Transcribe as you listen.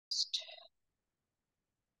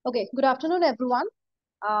Okay, good afternoon, everyone.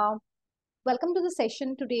 Uh, Welcome to the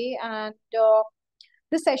session today, and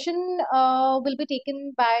this session will be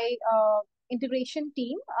taken by integration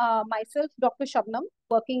team. Myself, Dr. Shabnam,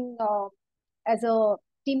 working as a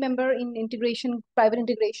team member in integration, private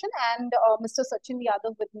integration, and Mr. Sachin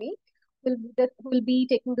Yadav with me will be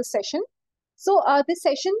taking this session. So this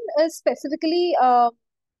session is specifically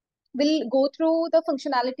we'll go through the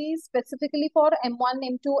functionalities specifically for M1,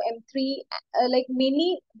 M2, M3, like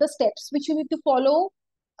mainly the steps which you need to follow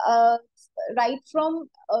uh, right from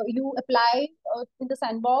you apply in the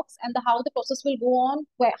sandbox and how the process will go on,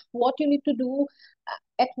 what you need to do,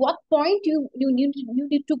 at what point you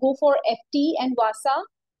need to go for FT and VASA,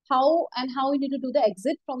 how you need to do the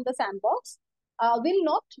exit from the sandbox. We'll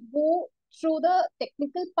not go through the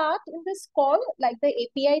technical part in this call, like the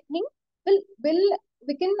API thing. Will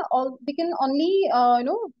we can only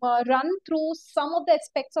run through some of the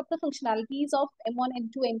aspects of the functionalities of M1,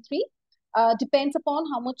 M2, M3. Depends upon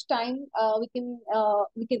how much time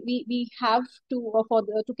we have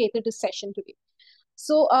to cater this session today.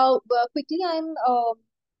 So quickly, I'm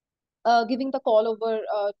giving the call over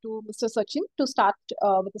to Mr. Sachin to start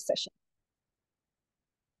with the session.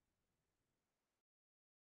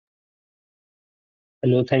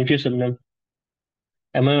 Hello, thank you, Shabnam.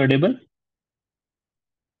 Am I audible?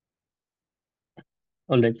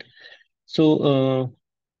 All right. So,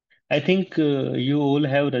 I think you all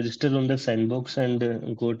have registered on the sandbox and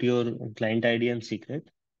got your client ID and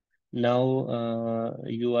secret. Now,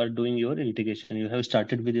 you are doing your integration. You have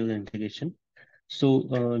started with your integration. So,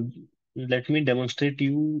 let me demonstrate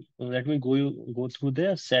you. Let me go through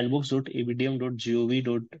the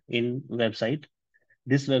sandbox.abdm.gov.in website.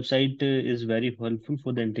 This website is very helpful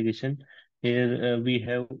for the integration. Here we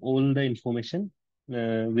have all the information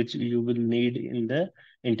which you will need in the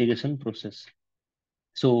integration process.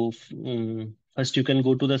 So first you can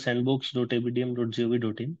go to the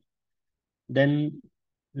sandbox.abdm.gov.in. Then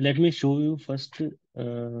let me show you first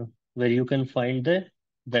where you can find the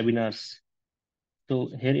webinars.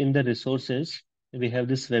 So here in the resources, we have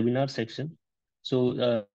this webinar section.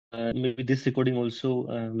 So maybe this recording also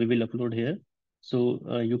we will upload here. So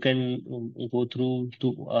you can go through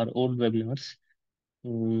to our old webinars.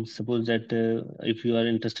 Suppose that if you are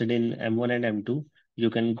interested in M1 and M2, you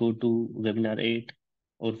can go to webinar 8,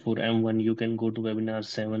 or for M1, you can go to webinar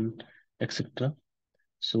 7, etc.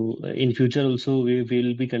 So in future also, we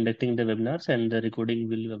will be conducting the webinars and the recording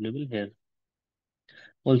will be available here.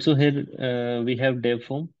 Also here, we have dev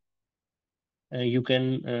form. You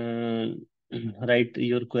can write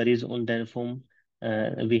your queries on their form.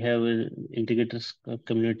 We have integrators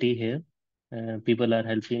community here. People are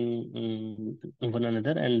helping one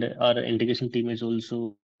another, and our integration team is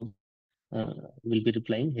also will be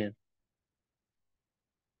replying here.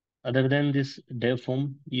 Other than this dev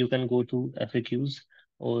form, you can go to FAQs,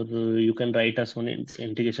 or you can write us on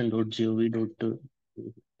integration.gov.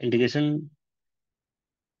 Integration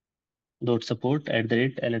dot support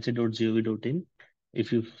 @nhc.gov.in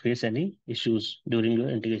if you face any issues during your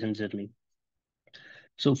integration journey.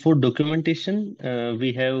 So for documentation,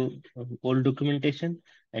 we have old documentation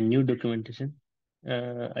and new documentation.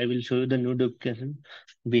 I will show you the new documentation.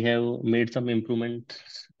 We have made some improvements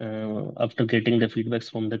after getting the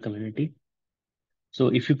feedbacks from the community. So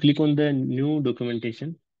if you click on the new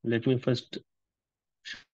documentation, let me first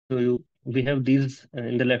show you. We have these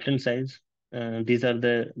in the left hand side. These are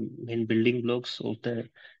the main building blocks of the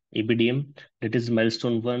ABDM. That is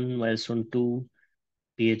milestone 1, milestone 2,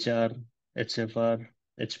 PHR, HFR,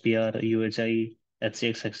 HPR, UHI,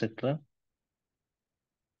 HCX, etc.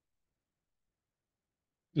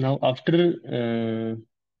 Now, after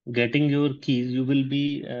getting your keys, you will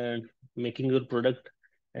be making your product.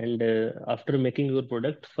 And after making your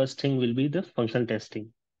product, first thing will be the functional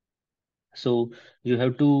testing. So you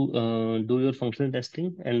have to do your functional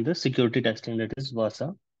testing and the security testing, that is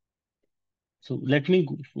VASA. So let me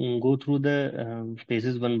go through the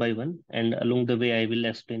phases one by one, and along the way, I will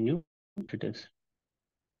explain you what it is.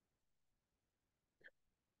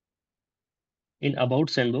 In About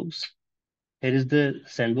Sandbox, here is the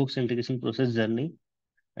sandbox integration process journey.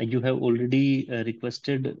 You have already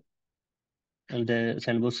requested the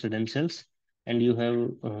sandbox credentials, and you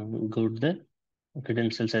have got the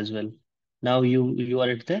credentials as well. Now you are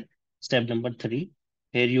at the step number 3.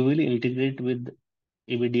 Here you will integrate with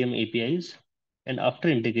ABDM APIs, and after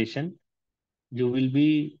integration, you will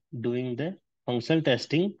be doing the functional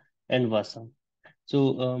testing and VASA.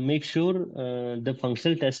 So make sure the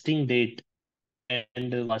functional testing date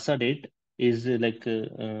and VASA date is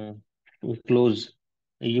close.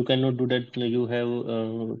 You cannot do that. You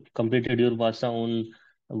have completed your VASA on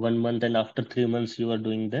 1 month, and after 3 months you are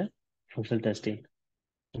doing the functional testing.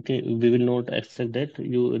 Okay, we will not accept that.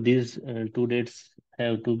 These two dates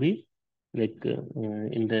have to be like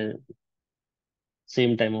in the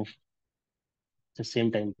same time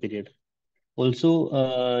period.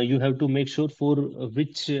 Also, you have to make sure for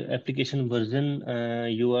which application version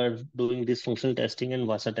you are doing this functional testing and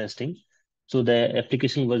VASA testing. So the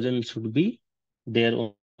application version should be there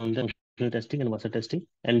on the functional testing and VASA testing,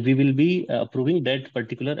 and we will be approving that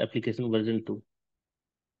particular application version too.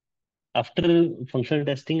 After functional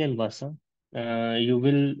testing and VASA, you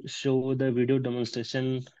will show the video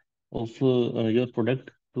demonstration of your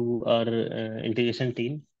product to our integration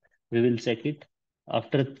team. We will check it.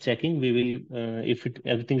 After checking, we will, if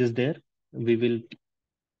everything is there, we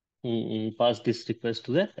will pass this request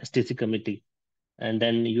to the STC committee. And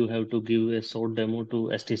then you have to give a short demo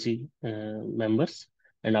to STC members.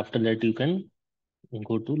 And after that, you can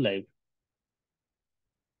go to live.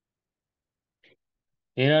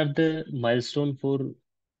 Here are the milestone for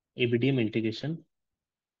ABDM integration.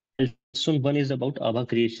 Milestone 1 is about ABA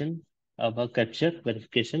creation, ABA capture,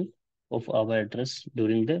 verification of ABA address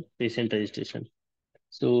during the patient registration.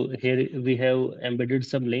 So here we have embedded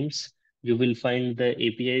some links. You will find the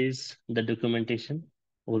APIs, the documentation,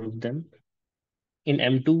 all of them. In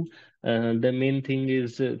M2, the main thing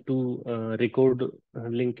is to record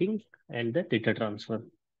linking and the data transfer.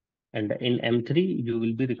 And in M3, you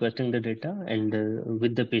will be requesting the data and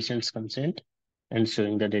with the patient's consent and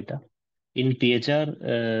showing the data. In PHR,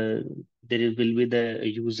 will be the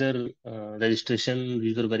user registration,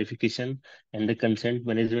 user verification, and the consent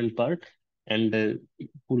management part, and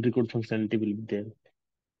pull record functionality will be there.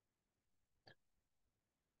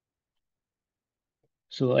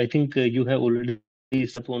 So I think you have already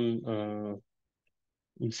set up on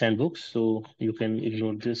Sandbox, so you can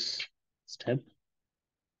ignore this step.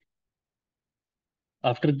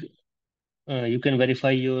 After you can verify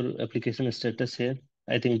your application status here.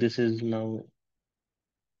 I think this is now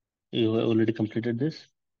you have already completed this.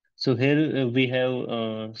 So here we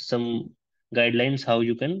have some guidelines how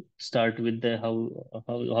you can start with the how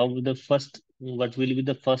the first what will be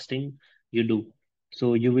the first thing you do.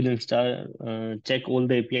 So you will install check all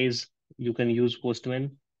the APIs. You can use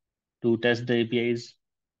Postman to test the APIs.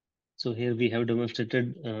 So here we have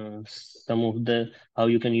demonstrated some of the how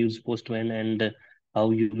you can use Postman and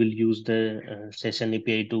how you will use the session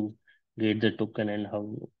API to get the token and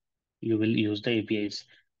how you will use the APIs.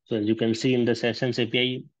 So as you can see in the sessions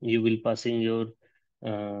API, you will passing your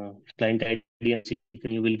client ID and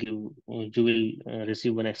you will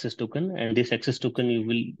receive one access token, and this access token you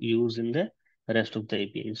will use in the rest of the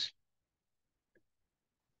APIs.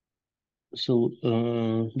 So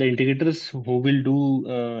the integrators who will do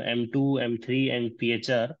M2, M3, and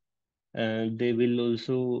PHR, they will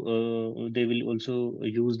also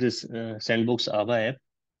use this Sandbox Ava app.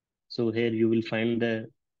 So here you will find the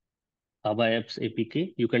Ava apps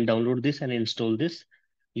APK. You can download this and install this.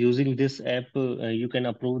 Using this app, you can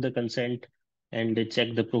approve the consent and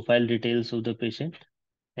check the profile details of the patient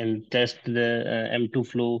and test the M2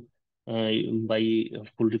 flow by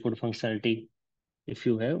full report functionality if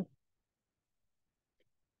you have.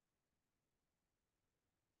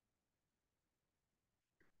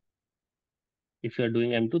 If you are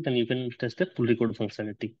doing M2, then you can test the pull record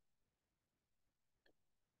functionality.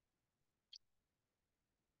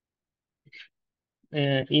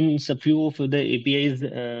 In a few of the APIs,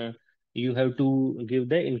 you have to give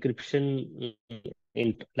the encryption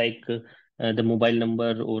like the mobile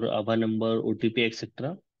number or ABA number, OTP,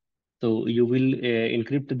 etc. So you will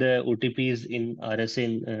encrypt the OTPs in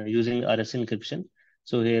RSA using RSA encryption.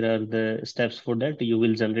 So here are the steps for that. You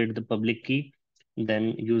will generate the public key.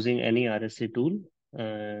 Then using any RSA tool,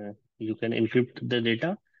 you can encrypt the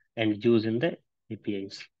data and use in the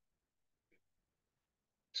APIs.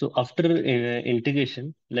 So after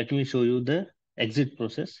integration, let me show you the exit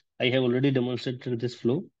process. I have already demonstrated this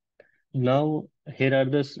flow. Now here are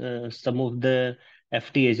the some of the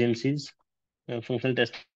FT agencies, functional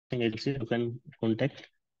testing agencies you can contact.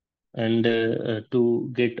 And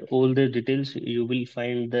to get all the details, you will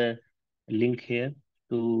find the link here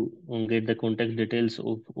to get the contact details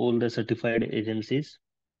of all the certified agencies.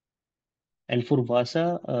 And for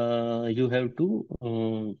VASA, you have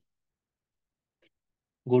to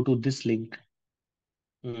go to this link.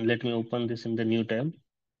 Let me open this in the new tab.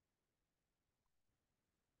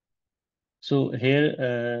 So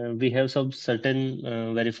here we have some certain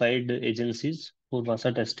verified agencies for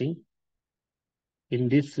VASA testing. In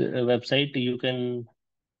this website, you can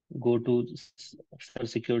go to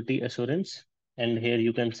security assurance, and here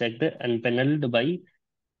you can check the unpaneled by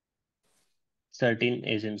certain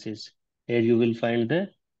agencies. Here you will find the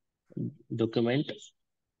document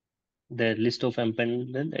the list of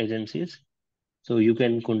empaneled agencies. So you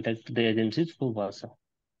can contact the agencies for VASA.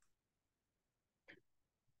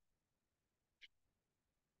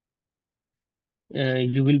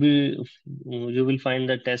 You will find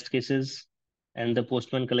the test cases and the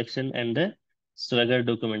postman collection and the swagger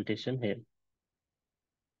documentation here.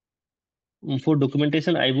 For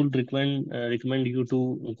documentation, I would recommend you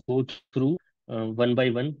to go through one by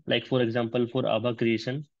one. Like for example, for ABA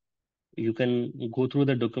creation, you can go through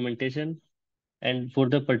the documentation, and for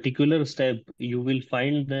the particular step, you will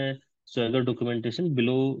find the Swagger documentation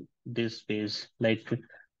below this page. Like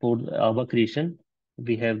for ABA creation,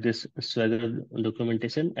 we have this Swagger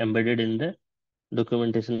documentation embedded in the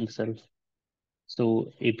documentation itself.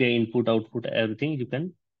 So API input, output, everything you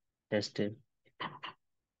can test it.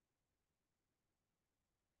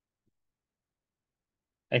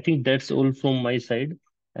 I think that's all from my side.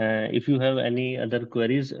 If you have any other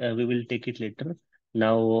queries, we will take it later.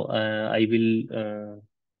 Now, I will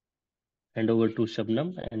hand over to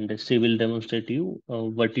Shabnam, and she will demonstrate you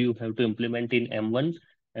what you have to implement in M1,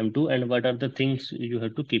 M2, and what are the things you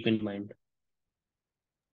have to keep in mind.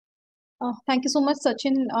 Thank you so much,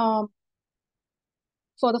 Sachin,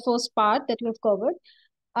 for the first part that you have covered.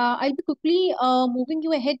 I'll be quickly moving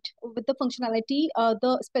you ahead with the functionality.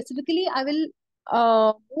 The specifically, I will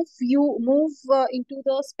move into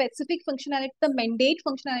the specific functionality, the mandate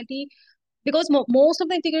functionality, because most of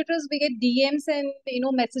the integrators we get DMs and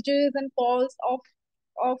messages and calls of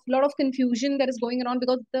lot of confusion that is going around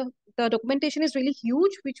because the documentation is really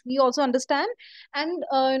huge, which we also understand, and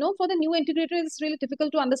for the new integrator it's really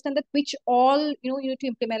difficult to understand that which all you need to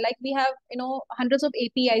implement. Like we have hundreds of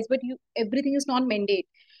APIs, but everything is not mandate.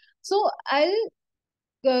 So I'll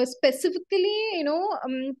specifically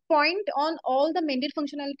point on all the mandate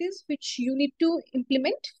functionalities which you need to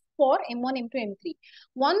implement for M1, M2, M3.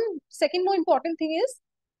 One second more important thing is,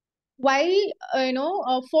 while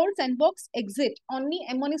for sandbox exit only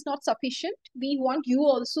M1 is not sufficient, we want you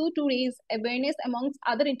also to raise awareness amongst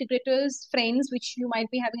other integrators, friends which you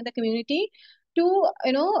might be having in the community, to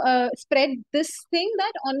spread this thing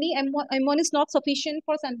that only M1 is not sufficient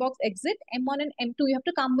for sandbox exit. M1 and M2, you have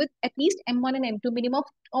to come with at least M1 and M2 minimum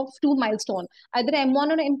of two milestone, either M1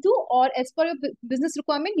 or M2, or as per your business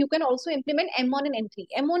requirement you can also implement M1 and M3.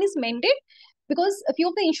 M1 is mandate because a few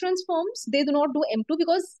of the insurance firms, they do not do M2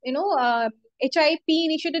 because HIP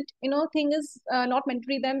initiated thing is not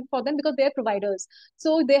mandatory them for them because they are providers,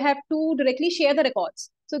 so they have to directly share the records,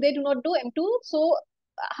 so they do not do M2. So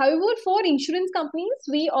however, for insurance companies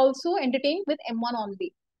we also entertain with M1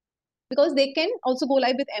 only because they can also go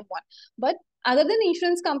live with M1. But other than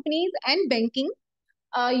insurance companies and banking,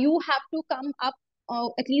 you have to come up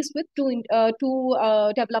at least with two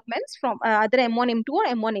developments from either M1, M2 or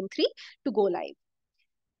M1, M3 to go live.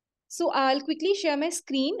 So I'll quickly share my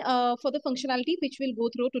screen for the functionality which we'll go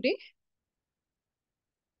through today.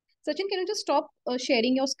 Sachin, can you just stop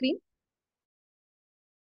sharing your screen?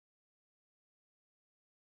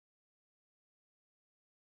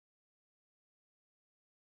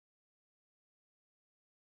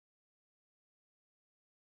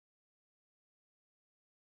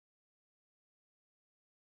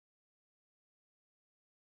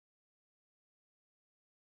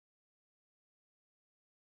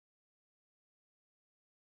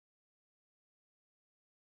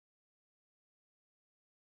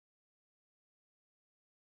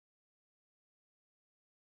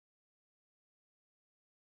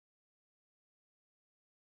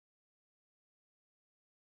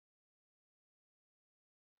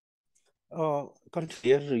 Can't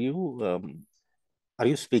hear you. Are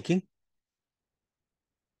you speaking?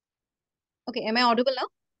 Okay, am I audible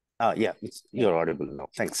now? Yeah, Yeah. you're audible now.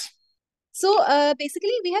 Thanks. So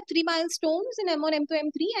basically, we have three milestones in M1, M2,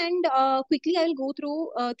 M3, and quickly I'll go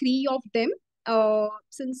through three of them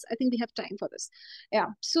since I think we have time for this. Yeah.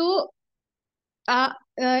 So uh,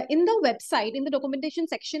 in the website, in the documentation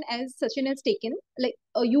section, as Sachin has taken, like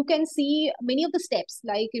you can see many of the steps,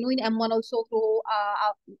 like in M1 also through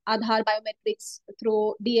Aadhaar biometrics,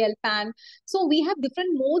 through DL PAN. So we have different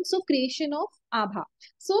modes of creation of Aadhaar.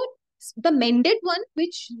 So the mended one,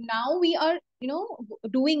 which now we are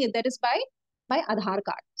doing it, that is by Aadhaar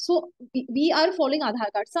card. So we are following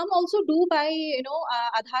Aadhaar card. Some also do by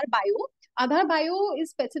Aadhaar bio. Aadhaar bio is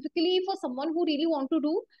specifically for someone who really want to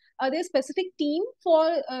do. There's specific team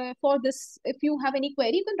for this. If you have any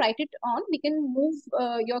query, you can write it on. We can move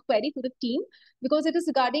your query to the team because it is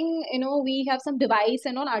regarding we have some device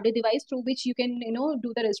and on RD device through which you can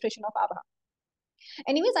do the registration of Aadhaar.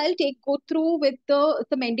 Anyways, I'll go through with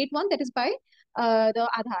the mandate one, that is by the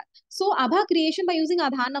Aadhaar. So Aadhaar creation by using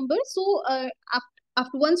Aadhaar number. So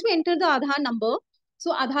after once we enter the Aadhaar number,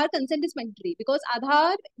 so Aadhaar consent is mandatory because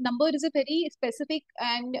Aadhaar number is a very specific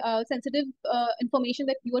and sensitive information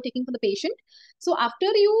that you are taking from the patient. So after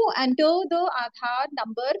you enter the Aadhaar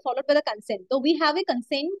number followed by the consent, so we have a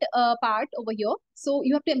consent part over here. So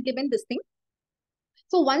you have to implement this thing.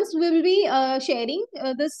 So once we will be sharing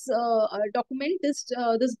this document, this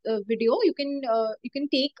video, you can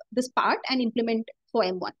take this part and implement for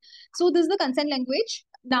M1. So this is the consent language.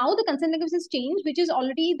 Now the consent language is changed, which is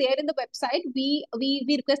already there in the website. We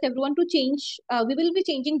request everyone to change. We will be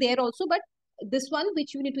changing there also, but this one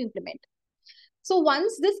which you need to implement. So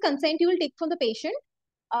once this consent you will take from the patient,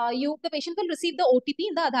 the patient will receive the OTP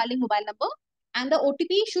in the Aadhaar link mobile number, and the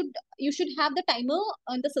OTP you should have the timer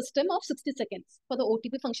in the system of 60 seconds for the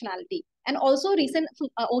OTP functionality, and also recent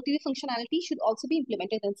OTP functionality should also be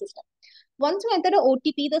implemented in the system. Once you enter the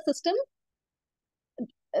OTP, the system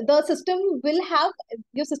will have,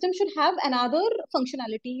 your system should have another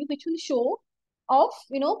functionality which will show of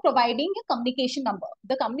providing a communication number.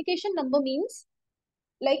 The communication number means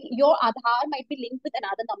like your Aadhaar might be linked with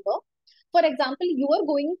another number. For example, you are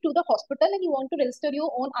going to the hospital and you want to register your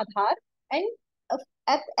own Aadhaar, and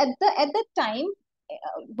at that time,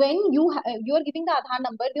 when you are giving the Aadhaar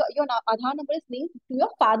number, your Aadhaar number is linked to your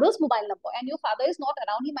father's mobile number, and your father is not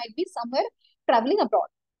around; he might be somewhere traveling abroad,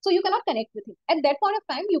 so you cannot connect with him. At that point of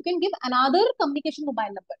time, you can give another communication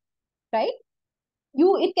mobile number, right?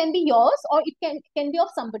 It can be yours, or it can be of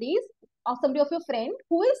somebody of your friend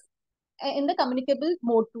who is in the communicable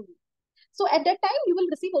mode to you. So at that time, you will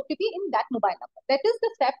receive OTP in that mobile number. That is the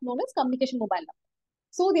step known as communication mobile number.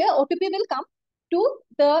 So their OTP will come to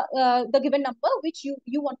the given number which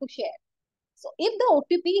you want to share. So if the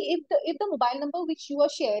OTP, if the mobile number which you are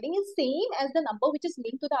sharing is same as the number which is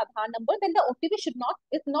linked to the Aadhaar number, then the OTP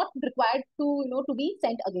is not required to be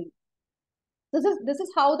sent again. This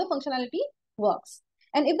is how the functionality works.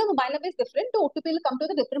 And if the mobile number is different, the OTP will come to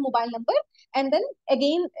the different mobile number. And then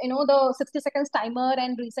again, the 60 seconds timer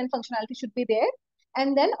and recent functionality should be there.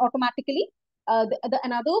 And then automatically,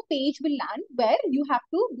 another page will land where you have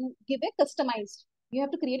to give a customized. You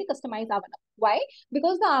have to create a customized Aadhaar number. Why?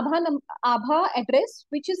 Because the Aadhaar address,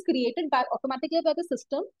 which is created automatically by the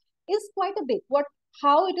system, is quite a bit.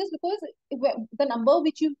 How it is, because the number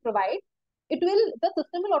which you provide, the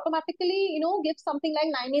system will automatically give something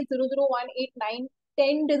like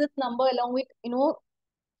 9800189110 digits number along with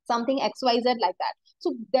something XYZ like that.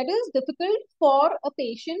 So that is difficult for a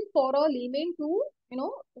patient, for a layman to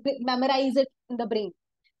memorize it in the brain.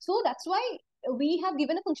 So that's why we have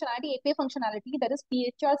given a functionality, API functionality, that is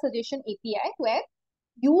PHR suggestion API, where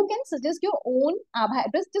you can suggest your own Aadhaar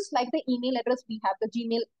address, just like the email address we have, the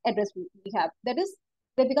Gmail address we have. That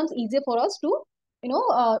becomes easier for us to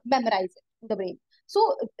memorize it in the brain.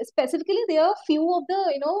 So specifically, there are few of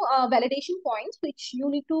the validation points which you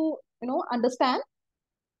need to understand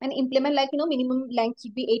and implement, like minimum length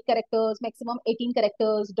should be 8 characters, maximum 18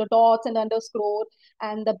 characters, the dots and the underscore,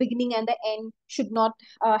 and the beginning and the end should not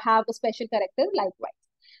have a special character likewise.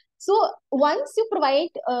 So once you provide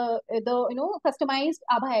the customized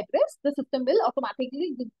Aadhaar address, the system will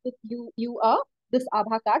automatically give you this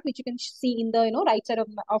Aadhaar card, which you can see in the right side of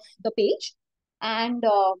the page, and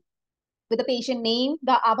with the patient name,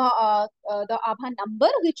 the Aadhaar number,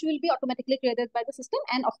 which will be automatically created by the system,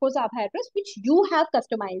 and of course the Aadhaar address, which you have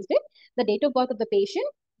customized it, the date of birth of the patient,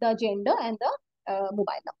 the gender, and the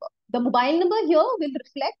mobile number. The mobile number here will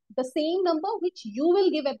reflect the same number which you will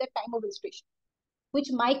give at that time of registration, which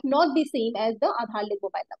might not be same as the Aadhaar link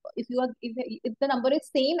mobile number. If the number is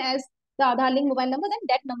same as the Aadhaar link mobile number, then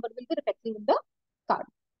that number will be reflecting in the card.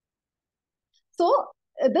 So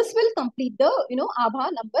this will complete the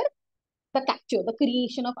Aadhaar number, the capture, the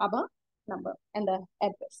creation of Aadhaar number and the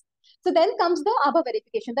address. So then comes the Aadhaar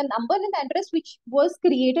verification. The number and the address which was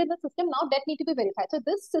created in the system, now that need to be verified. So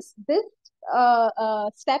this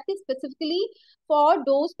step is specifically for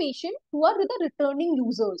those patients who are with the returning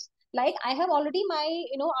users. Like I have already my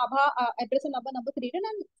Aadhaar address and number created,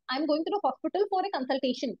 and I'm going to the hospital for a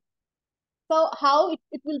consultation. So how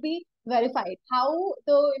it will be verified? How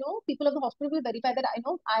the people of the hospital will verify that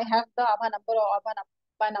I have the Aadhaar number or Aadhaar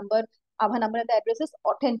number and the address is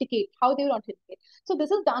authenticate. How they will authenticate? So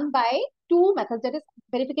this is done by two methods. That is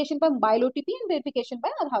verification by mobile OTP and verification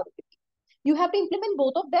by Aadhaar OTP. You have to implement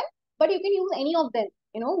both of them, but you can use any of them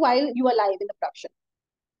while you are live in the production.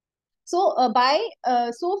 So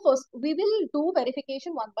first we will do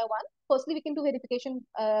verification one by one. Firstly, we can do verification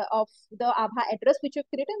of the Aadhaar address which you have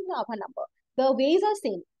created and the Aadhaar number. The ways are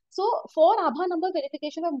same. So for Aadhaar number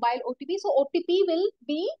verification of mobile OTP, so OTP will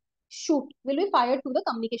be fired to the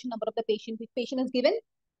communication number of the patient, which patient is given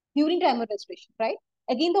during time of registration, right?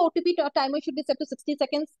 Again, the OTP timer should be set to 60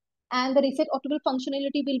 seconds, and the reset OTP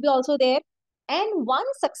functionality will be also there. And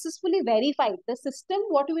once successfully verified, the system,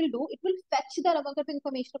 what it will do, it will fetch the demographic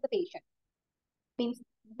information of the patient. Means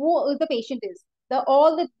who the patient is.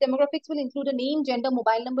 All the demographics will include a name, gender,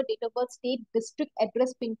 mobile number, date of birth, state, district,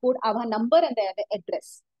 address, pin code, Aadhaar number, and the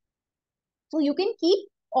address. So you can keep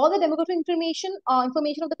all the demographic information of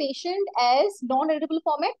the patient as non-editable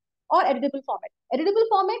format or editable format. Editable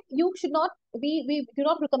format you should not, we do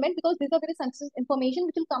not recommend, because these are very sensitive information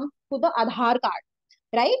which will come to the Aadhaar card,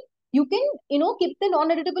 right? You can keep the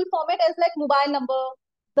non-editable format as like mobile number,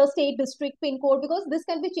 the state, district, pin code, because this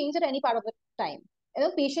can be changed at any part of the time.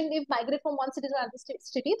 Patient if migrate from one city to another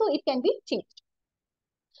city, so it can be changed.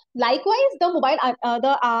 Likewise, the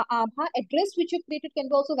Aadhaar address which you created can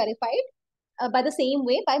be also verified by the same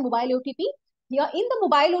way by mobile OTP. Here in the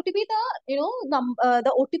mobile OTP,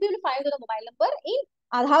 the OTP will fire to the mobile number. In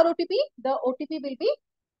Aadhaar OTP, the OTP will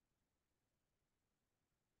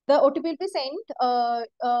be sent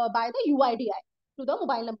by the UIDI to the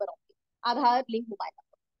mobile number only. Aadhaar link mobile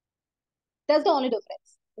number. That's the only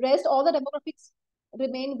difference. Rest all the demographics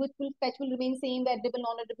remain, which will fetch will remain same. The editable,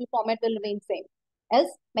 non-editable format will remain same as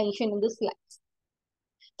mentioned in the slides.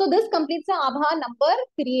 So this completes the Aadhaar number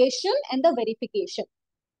creation and the verification,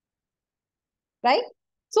 right?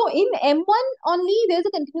 So in M1 only, there's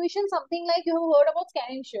a continuation, something like you have heard about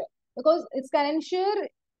scan and share, because scan and share,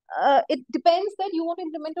 it depends that you want to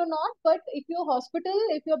implement or not. But if you're hospital,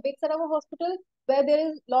 if you're big set of a hospital where there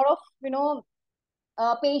is a lot of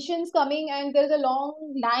patients coming and there's a long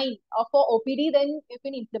line for OPD, then you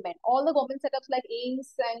can implement. All the government setups like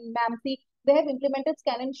AIMS and MAMC, they have implemented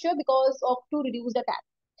scan and share because of to reduce the time.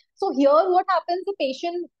 So here what happens, the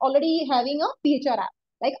patient already having a PHR app,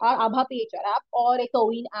 like our Abha PHR app or a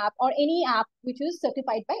Cowin app or any app which is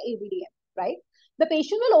certified by ABDM, right? The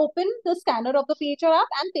patient will open the scanner of the PHR app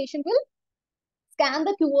and patient will scan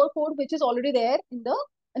the QR code which is already there in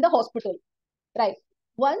the hospital, right?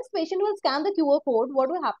 Once patient will scan the QR code, what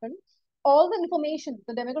will happen? All the information,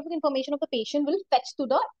 the demographic information of the patient will fetch to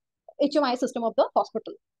the HMI system of the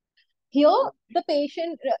hospital. Here, the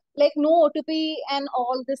patient, like no OTP and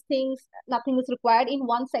all these things, nothing is required. In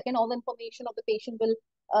 1 second, all the information of the patient will,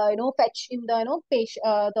 fetch in the,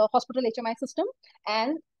 the hospital HMI system,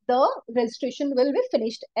 and the registration will be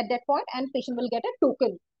finished at that point, and patient will get a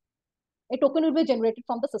token. A token will be generated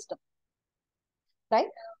from the system, right?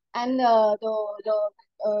 And the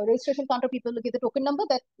registration counter people will give the token number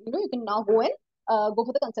that, you can now go and go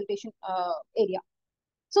for the consultation area.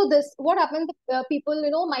 So this, what happens,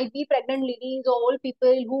 people, might be pregnant ladies or old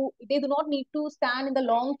people who, they do not need to stand in the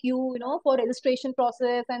long queue, for registration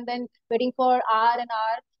process and then waiting for hour and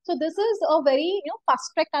hour. So this is a very,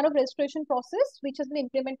 fast track kind of registration process, which has been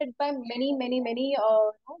implemented by many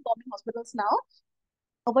government hospitals now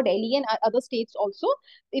over Delhi and other states also.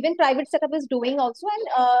 Even private setup is doing also.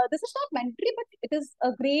 And this is not mandatory, but it is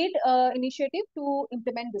a great initiative to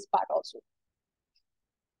implement this part also.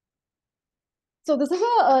 So this is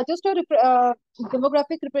just a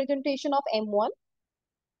demographic representation of M1.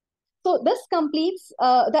 So this completes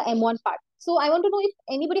the M1 part. So I want to know if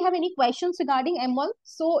anybody have any questions regarding M1,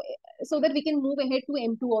 so that we can move ahead to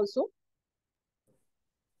M2 also.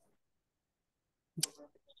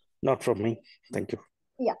 Not from me. Thank you.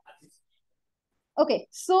 Yeah. Okay.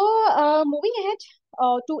 So moving ahead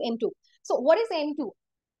to M2. So what is M2?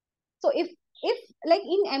 So if like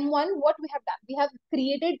in M1, what we have done, we have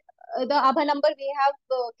created the Abha number, we have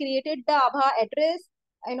created the Abha address.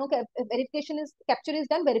 Verification is, capture is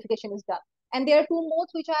done, verification is done. And there are two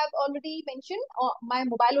modes which I have already mentioned, my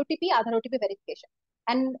mobile OTP, Aadhaar OTP verification.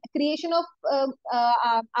 And creation of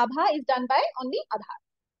Abha is done by only Aadhaar.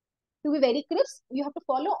 To be very crisp, you have to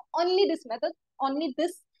follow only this method, only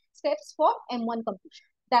this steps for M1 completion.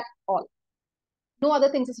 That's all. No other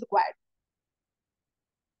things is required.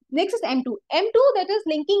 Next is M2. M2, that is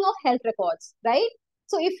linking of health records, right?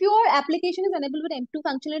 So if your application is enabled with M2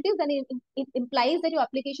 functionalities, then it implies that your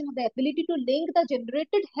application has the ability to link the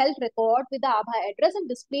generated health record with the Abha address and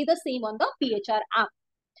display the same on the PHR app.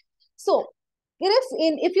 So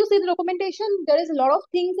if you see the documentation, there is a lot of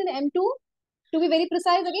things in M2. To be very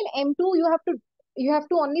precise, again, M2, you have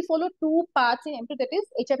to only follow two parts in M2, that is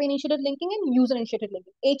HRP initiated linking and user initiated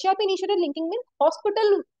linking. HRP initiated linking means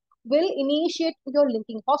hospital will initiate your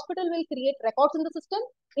linking. Hospital will create records in the system,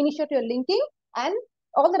 initiate your linking, and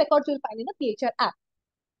all the records you will find in the PHR app.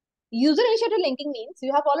 User initiated linking means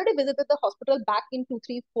you have already visited the hospital back in 2,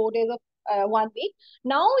 3, 4 days of 1 week.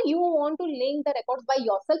 Now you want to link the records by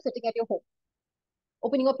yourself sitting at your home.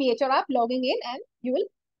 Opening a PHR app, logging in, and you will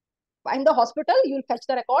find the hospital, you will fetch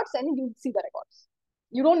the records and you will see the records.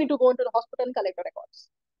 You don't need to go into the hospital and collect the records.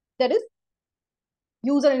 That is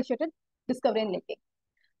user-initiated discovery and linking.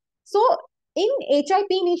 So in HIP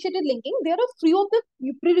initiated linking, there are few of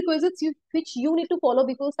the prerequisites which you need to follow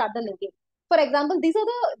before you start the linking. For example, these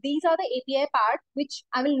are the API part which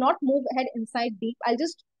I will not move ahead inside deep. I'll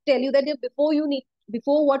just tell you that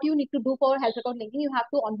before what you need to do for health record linking, you have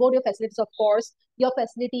to onboard your facilities, of course, your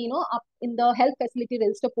facility, up in the health facility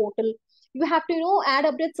register portal. You have to, add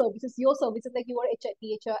update services, your services like your HIP,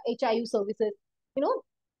 HIU services,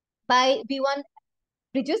 by V1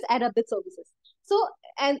 bridges, add update services. So,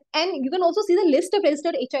 and you can also see the list of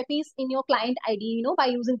registered HIPs in your client ID, by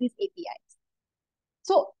using these APIs.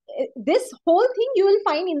 So this whole thing you will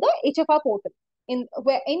find in the HFR portal.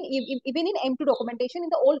 Even in M2 documentation, in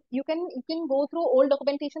the old you can go through old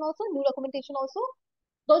documentation also, new documentation also.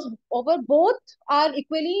 Those both are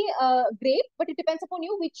equally great, but it depends upon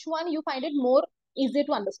you which one you find it more easy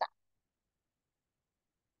to understand.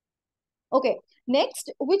 Okay, next,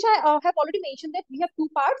 which I have already mentioned that we have two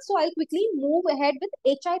parts. So I'll quickly move ahead with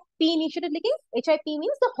HIP initiated linking. HIP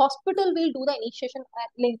means the hospital will do the initiation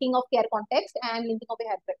linking of care context and linking of the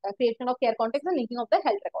health creation of care context and linking of the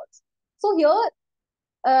health records. So here,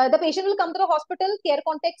 the patient will come to the hospital, care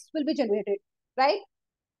context will be generated, right?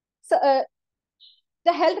 So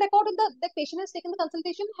the health record of the patient has taken the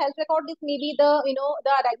consultation. Health record is maybe the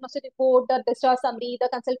the diagnostic report, the discharge summary, the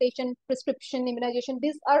consultation, prescription, immunization.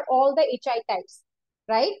 These are all the HI types,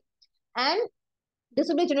 right? And this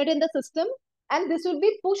will be generated in the system, and this will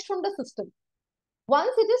be pushed from the system.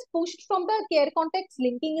 Once it is pushed from the care context,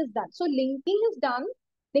 linking is done. So linking is done.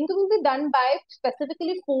 Linking will be done by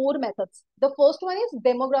specifically 4 methods. The first one is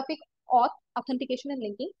demographic auth, authentication and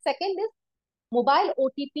linking. Second is mobile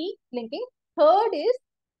OTP linking. Third is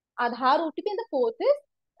Aadhaar OTP, and the fourth is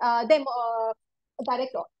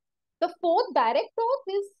direct auth. The fourth, direct auth,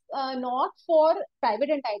 is not for private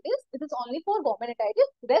entities. It is only for government entities.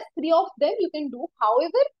 Rest 3 of them you can do.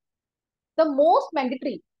 However, the most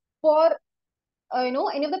mandatory for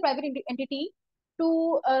any of the private entity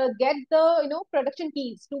to get the production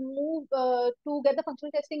keys to move to get the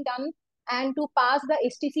functional testing done and to pass the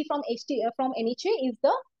HTC from NHA is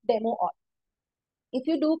the demo auth. If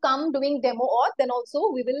you do come doing demo auth, then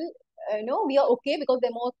also we will, we are okay because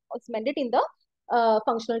demo is mandated in the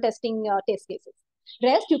functional testing test cases.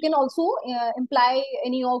 Rest, you can also imply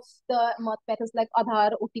any of the methods like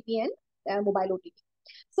Aadhaar, OTP, and mobile OTP.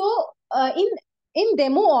 So in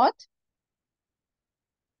demo auth,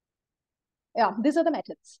 yeah, these are the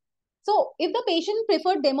methods. So if the patient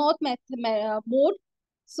preferred demo auth mode,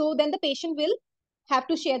 so then the patient will have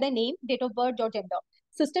to share their name, date of birth, or gender.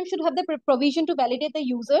 System should have the provision to validate the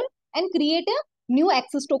user and create a new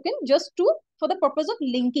access token just for the purpose of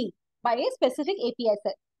linking by a specific API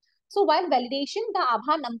set. So while validation, the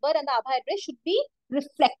Aadhaar number and the Aadhaar address should be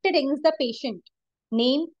reflected against the patient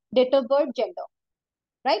name, date of birth, gender.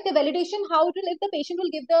 Right? The validation, how it will, if the patient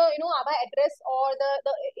will give the Aadhaar address or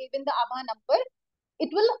even the Aadhaar number, it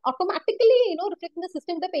will automatically reflect in the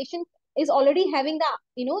system. The patient is already having the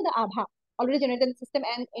the Aadhaar already generated in the system,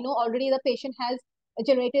 and already the patient has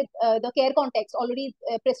generated the care context, already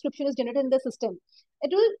prescription is generated in the system. It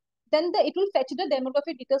will it will fetch the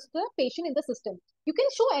demographic details of the patient in the system. You can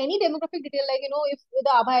show any demographic detail, like if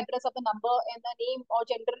the Aadhaar address of the number and the name or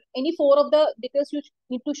gender, any 4 of the details you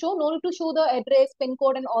need to show. No need to show the address, pin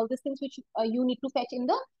code, and all these things which you need to fetch in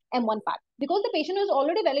the M1 part, because the patient is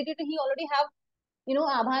already validated. He already have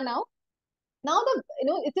Aadhaar now. Now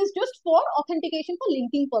it is just for authentication for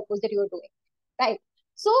linking purpose that you are doing, right?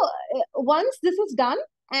 So once this is done,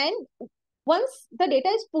 and once the data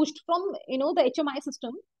is pushed from the HMI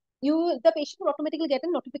system, the patient will automatically get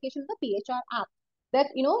a notification in the PHR app that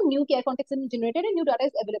new care context is generated and new data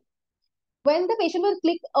is available. When the patient will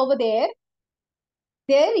click over there,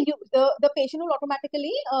 the patient will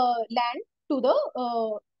automatically land to the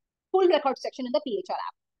full record section in the PHR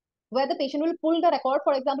app, where the patient will pull the record.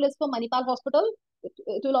 For example, it's for Manipal Hospital,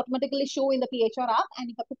 it will automatically show in the PHR app, and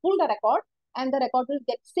you have to pull the record, and the record will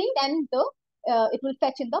get synced, and it will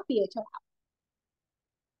fetch in the PHR app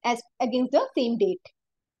as against the same date.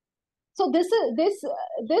 So this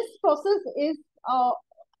process is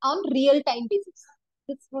on real time basis.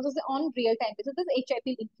 This process is on real time basis. This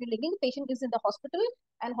HIP linking, the patient is in the hospital,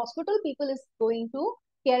 and hospital people is going to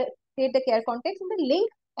create the care context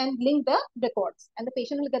and link the records, and the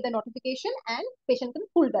patient will get the notification, and patient can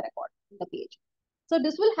pull the record in the page. So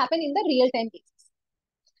this will happen in the real time basis.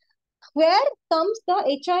 Where comes the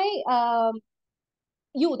HI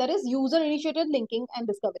that is user initiated linking and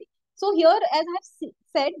discovery. So here, as I have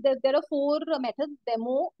said, there are 4 methods: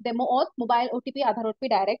 demo auth, mobile OTP, Aadhaar OTP,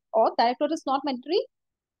 direct auth. Direct auth is not mandatory.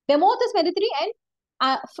 Demo auth is mandatory, and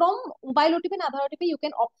from mobile OTP and Aadhaar OTP, you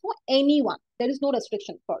can opt for anyone. There is no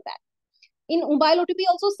restriction for that. In mobile OTP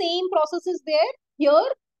also same process is there. Here,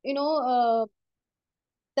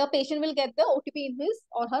 the patient will get the OTP in his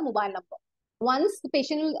or her mobile number. Once the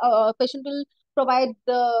patient will provide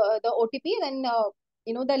the OTP, then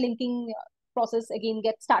the linking process again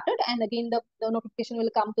gets started, and again the notification will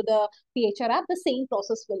come to the PHR app. The same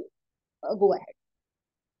process will go ahead.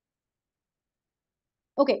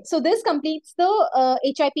 Okay, so this completes the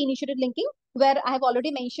HIP initiated linking, where I have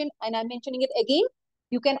already mentioned, and I'm mentioning it again.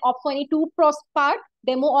 You can opt for any two part.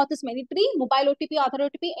 Demo auth is mandatory. Mobile OTP, Aadhaar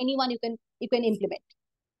OTP, anyone you can implement.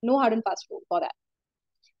 No hard and fast rule for that.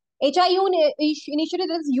 HIU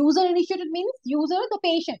initiated is user initiated, means user, the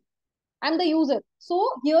patient. I'm the user.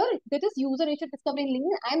 So here, that is user initiated discovery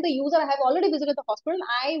link. I'm the user. I have already visited the hospital.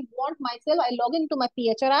 I want myself, I log into my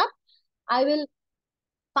PHR app. I will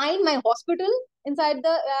find my hospital inside the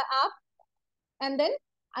app, and then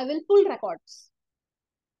I will pull records.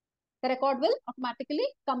 The record will automatically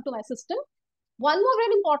come to my system. One more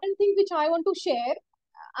very important thing which I want to share,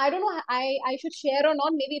 I don't know, I should share or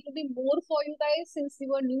not. Maybe it will be more for you guys since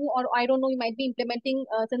you are new, or I don't know, you might be implementing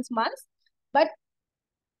since months. But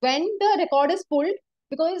when the record is pulled,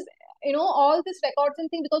 because all these records and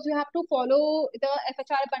things, because you have to follow the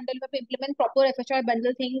FHR bundle, you have to implement proper FHR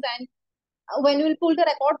bundle things, and when you will pull the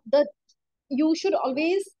record, you should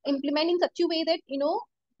always implement in such a way that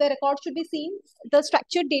the record should be seen, the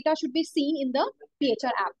structured data should be seen in the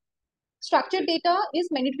PHR app. Structured data is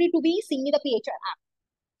mandatory to be seen in the PHR app.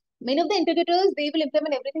 Many of the integrators, they will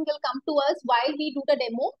implement everything, will come to us while we do the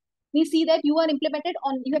demo. We see that you have implemented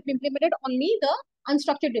only the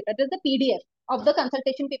unstructured data, that is the PDF of the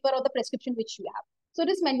consultation paper or the prescription which you have. So it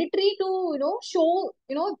is mandatory to show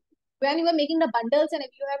when you are making the bundles, and if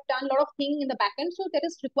you have done a lot of things in the backend, so that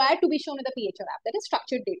is required to be shown in the PHR app, that is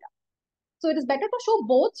structured data. So it is better to show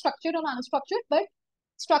both structured and unstructured, but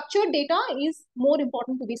structured data is more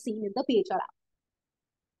important to be seen in the PHR app.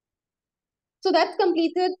 So that's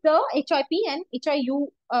completed the HIP and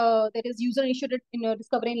HIU, that is user initiated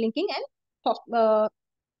discovery and linking, and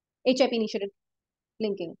HIP initiated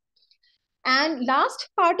linking. And last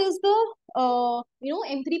part is the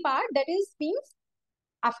M3 part, that is means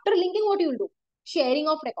after linking, what you will do? Sharing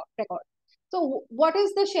of record. So what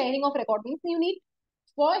is the sharing of record? Means you need,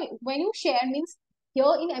 for when you share, means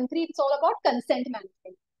here in M3 it's all about consent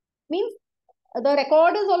management. Means the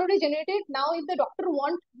record is already generated. Now if the doctor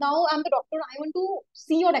wants, now I'm the doctor, I want to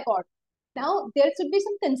see your record. Now there should be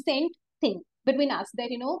some consent thing between us,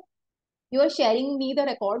 that you are sharing me the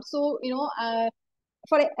record. So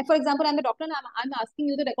for example, I'm the doctor and I'm asking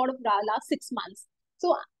you the record of last 6 months.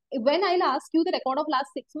 So when I'll ask you the record of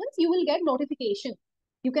last 6 months, you will get notification.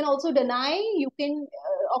 You can also deny, you can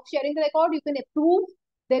of sharing the record, you can approve.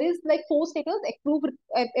 There is like 4 status: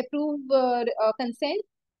 approve, consent,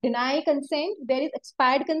 deny consent, there is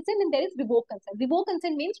expired consent, and there is revoke consent. Revoke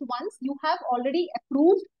consent means once you have already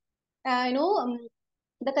approved,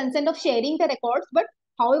 the consent of sharing the records, but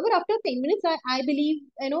however, after 10 minutes, I believe,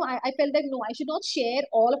 I felt that no, I should not share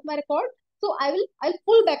all of my record. So I'll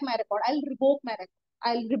pull back my record. I'll revoke my record.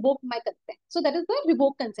 I'll revoke my consent. So that is the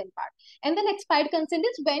revoke consent part. And then expired consent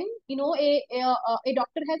is when, a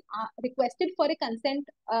doctor has requested for a consent,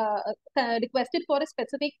 requested for a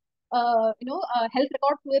specific, health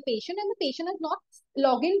record to a patient, and the patient has not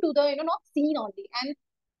logged into the, not seen only. And,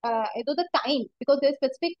 the time, because there's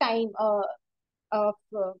specific time, of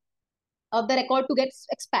the record to get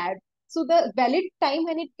expired. So the valid time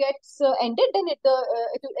when it gets ended, then it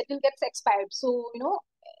will get expired. So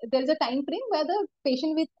there is a time frame where the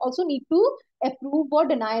patient will also need to approve or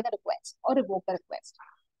deny the request or revoke the request.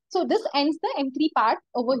 So this ends the M3 part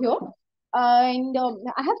over here. And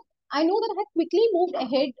I know that I have quickly moved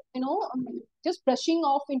ahead, just brushing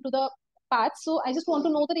off into the parts. So I just want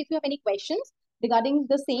to know that if you have any questions regarding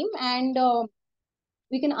the same, and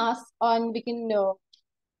we can ask and we can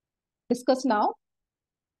discuss now.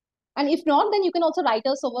 And if not, then you can also write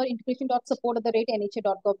us over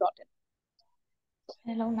integration.support@nha.gov.in.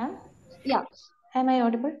 Hello, ma'am. Yeah. Am I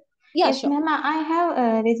audible? Yeah, yes, sure. ma'am. I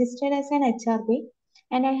have registered as an HRB,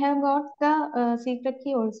 and I have got the secret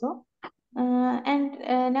key also. And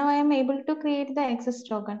now I am able to create the access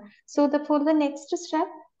token. So for the next step,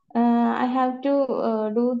 I have to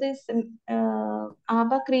do this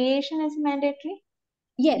ABA creation is mandatory.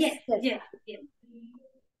 Yes.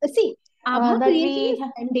 See, ABA that creation we is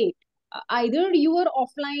mandate. Either you are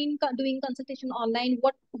offline doing consultation online,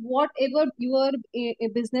 whatever your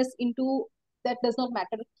business into, that does not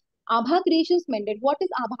matter. ABA creation is mandate. What is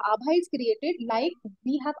ABA? ABA is created like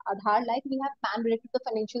we have Aadhaar, like we have PAN related to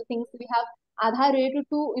financial things. We have Aadhaar related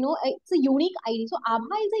to, it's a unique ID. So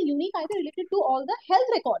Aadhaar is a unique ID related to all the health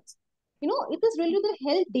records. It is related to the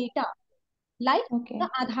health data, like the Okay.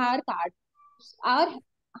 Aadhaar card, our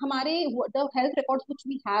hamare the health records which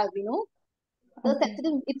we have, the Okay.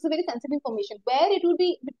 sensitive, it's a very sensitive information where it will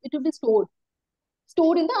be stored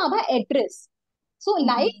in the Aadhaar address. So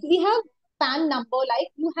like Mm-hmm. we have PAN number, like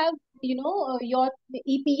you have, your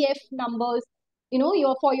EPF numbers,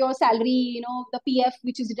 your for your salary, the PF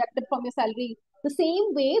which is deducted from your salary. The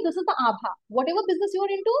same way, this is the Aadhaar. Whatever business you're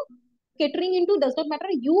into, catering into, does not matter.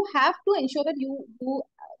 You have to ensure that you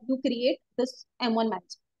create this M1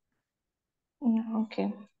 match. Yeah,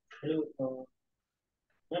 okay. Hello,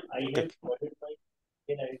 ma'am, I Okay. have provided my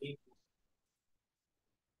email ID.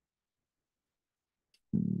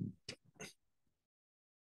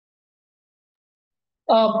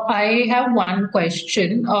 I have one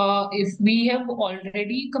question. If we have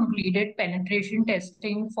already completed penetration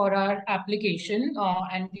testing for our application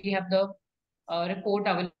and we have the report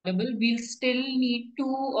available, we'll still need to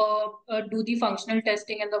do the functional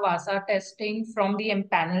testing and the VASA testing from the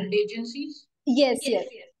empaneled agencies? Yes, yes.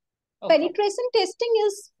 Okay. Penetration testing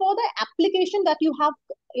is for the application that you have,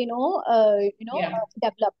 Yeah.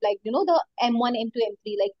 developed, like, the M1, M2,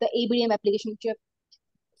 M3, like the ABDM application which you have,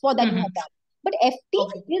 for that you have done. But FT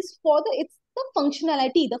Okay. is for it's the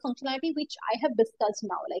functionality which I have discussed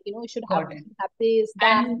now. Like, you should have, Got it. this,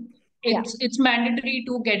 that. And Yeah. it's mandatory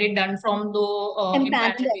to get it done from the Empaneled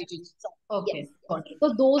empaneled agencies. agencies. Okay, Yes. got it. So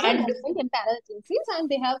those are And government empaneled agencies, and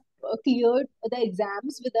they have cleared the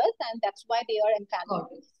exams with us, and that's why they are empaneled. got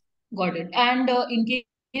it. Got it. And in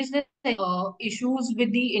case there are issues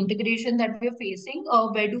with the integration that we are facing,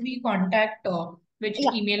 where do we contact, which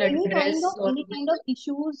Yeah. email Any kind address? of any kind of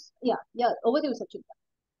issues. Yeah. Over to you, Sachin.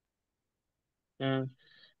 Uh,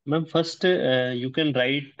 Ma'am, first you can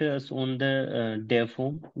write us on the dev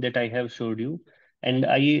form that I have showed you, and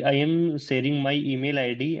I am sharing my email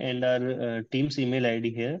ID and our team's email ID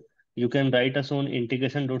here. You can write us on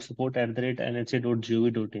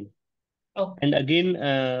integration.support@nha.gov.in. Okay. And again,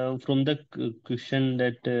 from the question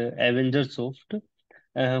that Avengers Soft,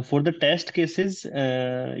 for the test cases,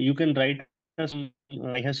 you can write us on.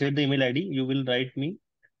 I have shared the email ID. You will write me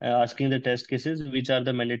asking the test cases, which are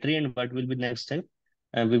the mandatory and what will be next step.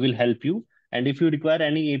 We will help you. And if you require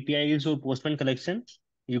any APIs or postman collection,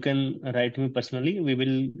 you can write me personally. We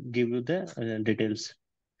will give you the details.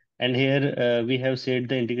 And here we have said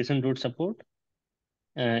the integration route support.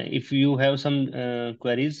 If you have some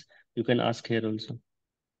queries, you can ask here also.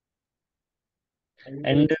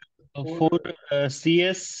 And for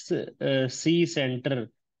CSC center,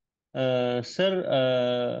 sir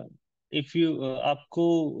if you आपको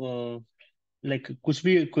like कुछ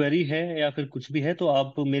भी query है या फिर कुछ भी है तो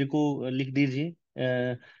आप मेरे को लिख दीजिए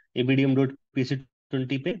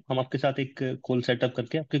abdm.pc20 पे हम आपके साथ एक कॉल सेटअप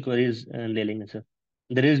करके आपकी क्वेरीज ले लेंगे sir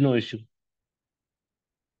there is no issue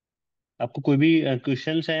आपको कोई भी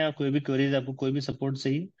क्वेश्चंस है या कोई भी क्वेरीज आपको कोई भी सपोर्ट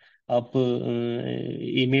चाहिए आप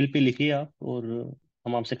ईमेल पे लिखिए आप और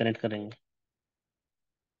हम आपसे कनेक्ट करेंगे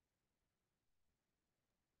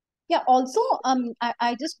Yeah. Also,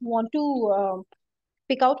 I just want to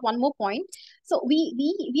pick out one more point. So we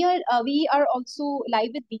are also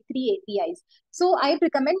live with V3 APIs. So I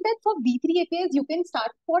recommend that for V3 APIs you can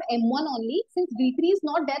start for M1 only, since V3 is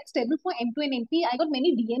not that stable for M2 and M3. I got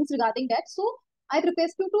many DMs regarding that. So I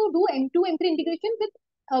request you to do M2 M3 integration with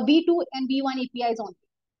V2 and V1 APIs only.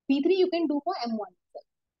 V3 you can do for M1.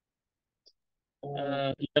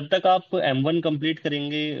 जब तक आप M1 complete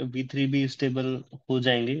करेंगे V3 भी stable हो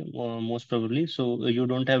जाएंगे most probably so you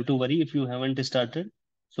don't have to worry if you haven't started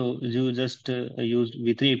so you just use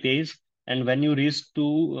V3 APIs and when you reach to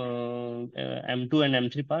M2 and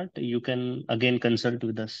M3 part you can again consult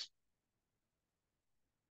with us.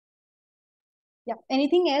 Yeah.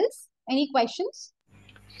 Anything else? Any questions?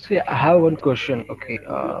 So yeah, I have one question. Okay,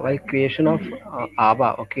 while creation of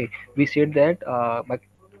ABA, okay, we said that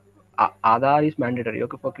Aadhaar is mandatory.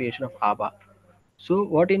 Okay, for creation of ABA. So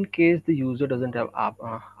what in case the user doesn't have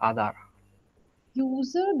Aadhaar?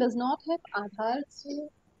 User does not have Aadhaar. So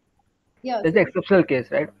yeah. That's the exceptional case,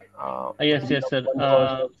 right? Yes, yes, sir. One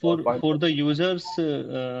person or one For the person. users,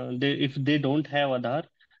 they if they don't have Aadhaar,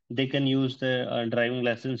 they can use the driving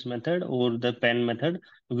license method or the PAN method.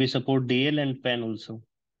 We support DL and PAN also.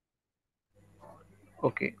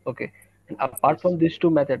 Okay, okay. And apart Yes. from these two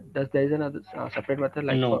methods, does there is another separate method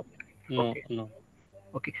like for? No, no, Okay, no,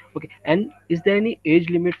 okay, okay. And is there any age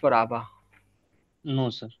limit for ABA? no,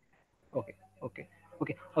 sir. Okay, okay,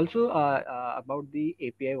 okay. Also, about the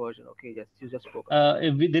API version. Okay, yes, you just spoke about.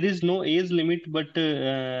 There is no age limit, but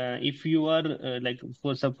if you are like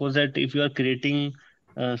for suppose that if you are creating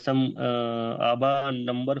some ABA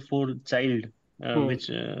number for child, Hmm. which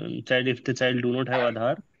child, if the child do not have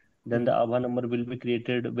Aadhaar, then the Mhm. ABA number will be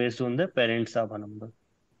created based on the parent's ABA number.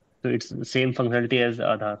 So it's the same functionality as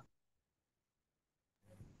Aadhaar.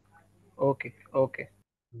 Okay, okay.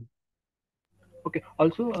 Okay.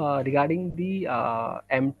 Also, regarding the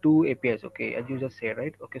M2 APIs, okay, as you just said,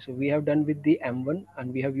 right? Okay, so we have done with the M1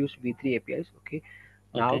 and we have used V3 APIs. Okay,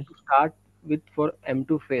 now Okay. to start with for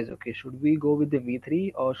M2 phase, okay, should we go with the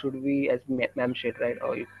V3 or should we, as ma'am said, right,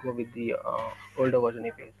 or you go with the older version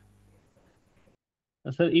APIs?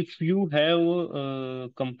 Sir, if you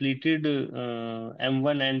have completed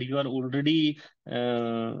M1 and you are already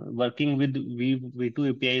working with V2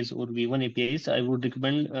 APIs or V1 APIs, I would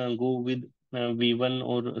recommend go with V1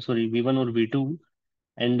 or sorry V1 or V2.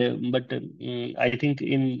 And but I think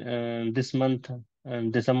in this month,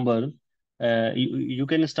 December, you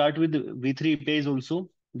can start with V3 APIs also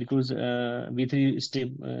because V3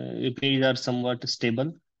 APIs are somewhat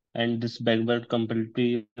stable, and this backward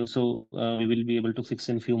compatibility also we will be able to fix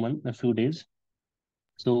in a few days.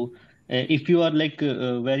 So if you are like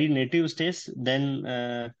very native states, then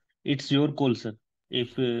it's your call, sir.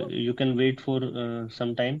 If you can wait for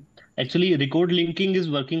some time. Actually, record linking is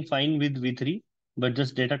working fine with V3, but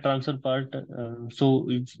just data transfer part. So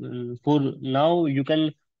if, for now, you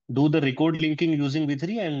can do the record linking using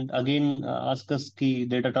V3 and again ask us the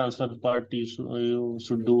data transfer part you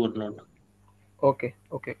should do or not. Okay,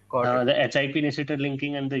 okay, got it. The HIP initiated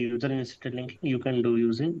linking and the user initiated linking you can do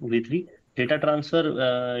using V3. Data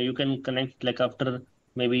transfer, you can connect like after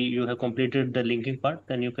maybe you have completed the linking part,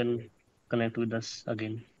 then you can connect with us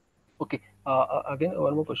again. Okay. Again,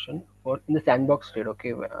 one more question. For in the sandbox state,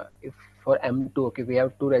 okay, if for M2, okay, we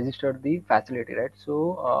have to register the facility, right?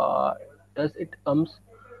 So, does it comes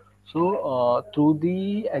so through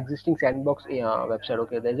the existing sandbox website,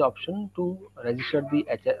 okay, there is an option to register the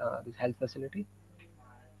this health facility.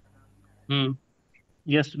 Hmm.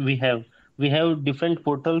 Yes, we have. We have different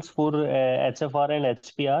portals for HFR and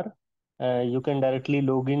HPR. You can directly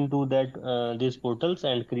log into that these portals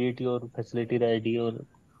and create your facility ID or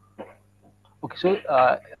Okay, so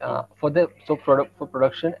for the product for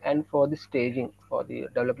production and for the staging for the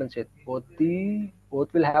development state, both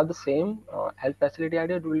will have the same health facility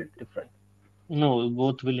ID or will it different? no,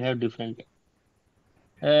 both will have different.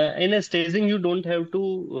 In a staging, you don't have to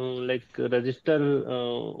like register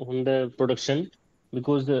on the production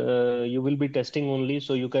because you will be testing only.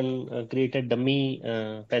 So you can create a dummy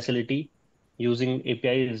facility using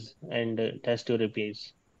APIs and test your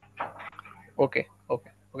APIs. Okay,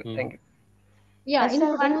 okay, okay. Thank Mhm. you. Yeah, in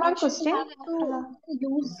Sir, one more production, you question. have to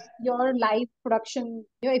use your live production.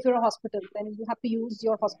 If you're a hospital, then you have to use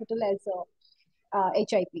your hospital as a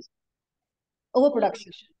HIP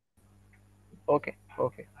overproduction. Okay,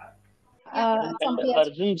 okay. Yeah, And somebody else.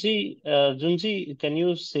 Arjun ji, can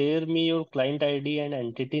you share me your client ID and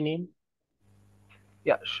entity name?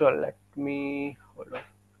 Yeah, sure. Let me hold on.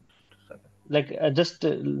 Just a second. Like just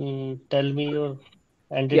tell me your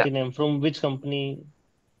Yeah, entity name from which company.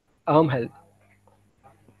 Health.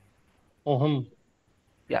 Oh,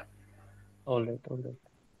 Yeah, all right, all right.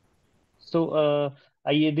 So,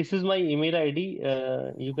 this is my email ID.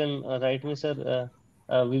 You can write me, sir.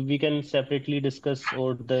 We can separately discuss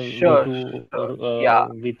or the sure, V2 or sure. Yeah,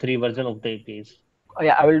 V3 version of the APIs.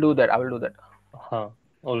 yeah. I will do that. I will do that. Huh.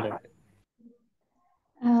 All right.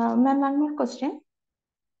 Ma'am, one more question.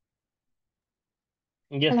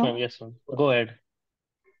 Yes, ma'am. Hello. Yes, ma'am. Go ahead.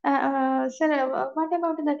 Sir, what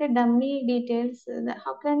about that dummy details?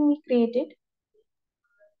 How can we create it?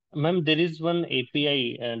 Ma'am, there is one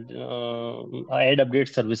API and add update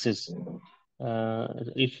services.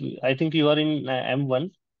 If I think you are in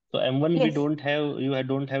M1, so M1 we Yes. don't have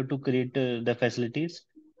don't have to create the facilities.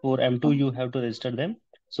 For M2 Oh, you have to register them.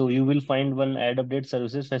 So you will find one add update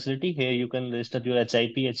services facility. Here you can register your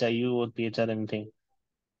HIP, HIU, or PHR anything.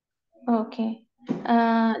 okay.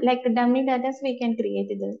 Like dummy data, we can create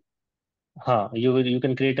it. You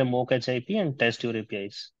can create a mock HIP and test your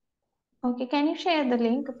APIs. Okay. Can you share the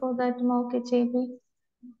link for that mock HAP?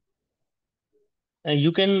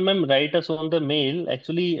 You can, ma'am, write us on the mail.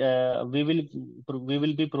 Actually, we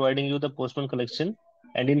will be providing you the postman collection,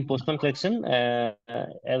 and in postman collection,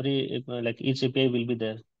 every like each API will be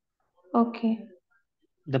there. Okay.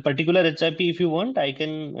 The particular HIP, if you want, I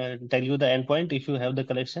can tell you the endpoint if you have the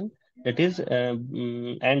collection. That is,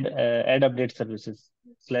 and add update services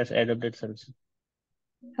slash add update services.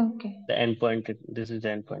 Okay. The endpoint. This is the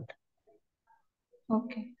endpoint.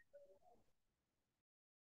 Okay.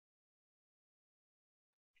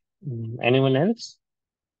 Anyone else?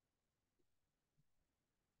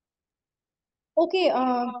 Okay,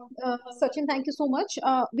 Sachin, thank you so much.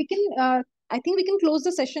 I think we can close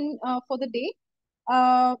the session for the day.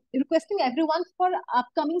 Requesting everyone for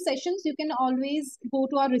upcoming sessions, you can always go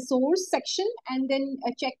to our resource section and then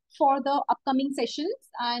check for the upcoming sessions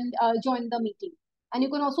and join the meeting. And you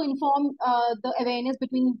can also inform the awareness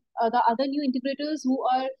between the other new integrators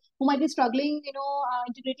who might be struggling,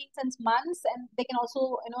 integrating since months, and they can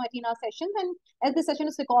also attend our sessions. And as the session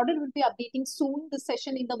is recorded, we'll be updating soon this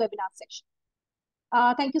session in the webinar section.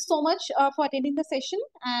 Thank you so much for attending the session,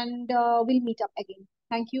 and we'll meet up again.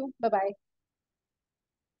 Thank you. Bye-bye.